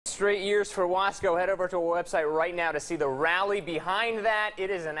straight years for Wasco. Head over to our website right now to see the rally behind that. It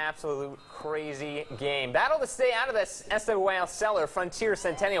is an absolute crazy game. Battle to stay out of this SWIL cellar. Frontier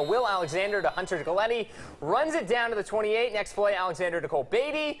Centennial. Will Alexander to Hunter Galetti. Runs it down to the 28. Next play, Alexander to Cole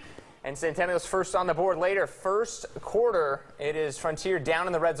Beatty. And Centennial's first on the board later. First quarter, it is Frontier down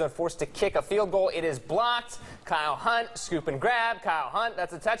in the red zone, forced to kick a field goal. It is blocked. Kyle Hunt, scoop and grab. Kyle Hunt,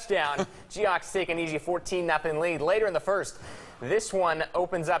 that's a touchdown. Geox take an easy 14-0 lead later in the first. This one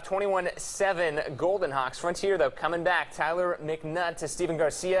opens up 21-7 Golden Hawks. Frontier, though, coming back. Tyler McNutt to Steven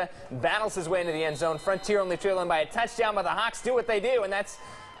Garcia. Battles his way into the end zone. Frontier only trailing by a touchdown, but the Hawks do what they do, and that's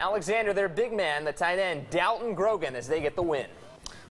Alexander, their big man, the tight end, Dalton Grogan, as they get the win.